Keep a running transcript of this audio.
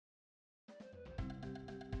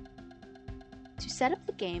To set up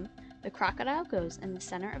the game, the crocodile goes in the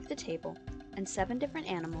center of the table, and 7 different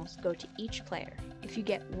animals go to each player. If you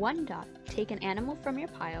get 1 dot, take an animal from your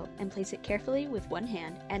pile and place it carefully with one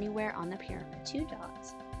hand anywhere on the pyramid. 2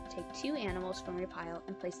 dots. Take 2 animals from your pile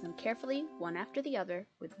and place them carefully, one after the other,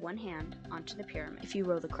 with one hand onto the pyramid. If you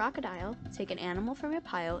roll the crocodile, take an animal from your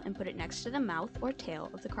pile and put it next to the mouth or tail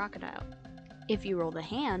of the crocodile. If you roll the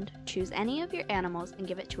hand, choose any of your animals and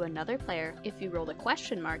give it to another player. If you roll the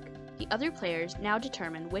question mark, the other players now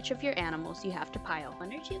determine which of your animals you have to pile.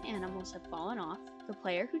 1 or 2 animals have fallen off, the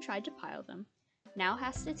player who tried to pile them now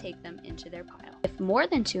has to take them into their pile. If more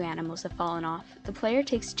than 2 animals have fallen off, the player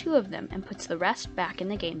takes 2 of them and puts the rest back in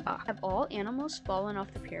the game box. Have all animals fallen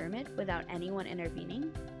off the pyramid without anyone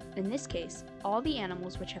intervening? In this case, all the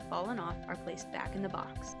animals which have fallen off are placed back in the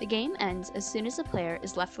box. The game ends as soon as the player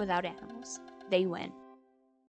is left without animals. They win.